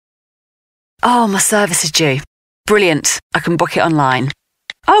Oh, my service is due. Brilliant. I can book it online.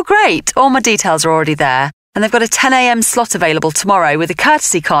 Oh, great. All my details are already there. And they've got a 10 a.m. slot available tomorrow with a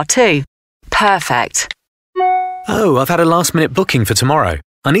courtesy car too. Perfect. Oh, I've had a last-minute booking for tomorrow.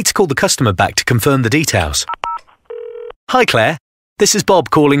 I need to call the customer back to confirm the details. Hi, Claire. This is Bob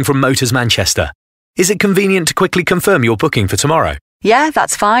calling from Motors Manchester. Is it convenient to quickly confirm your booking for tomorrow? Yeah,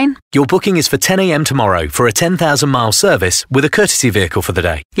 that's fine. Your booking is for 10 a.m. tomorrow for a 10,000-mile service with a courtesy vehicle for the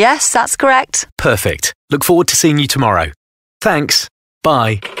day. Yes, that's correct. Perfect. Look forward to seeing you tomorrow. Thanks.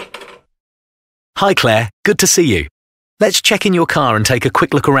 Bye. Hi, Claire. Good to see you. Let's check in your car and take a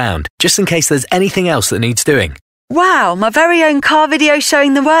quick look around, just in case there's anything else that needs doing. Wow, my very own car video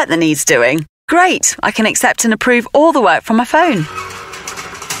showing the work that needs doing. Great. I can accept and approve all the work from my phone.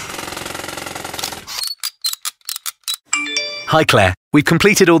 Hi, Claire. We've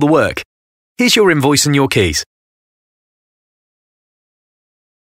completed all the work. Here's your invoice and your keys.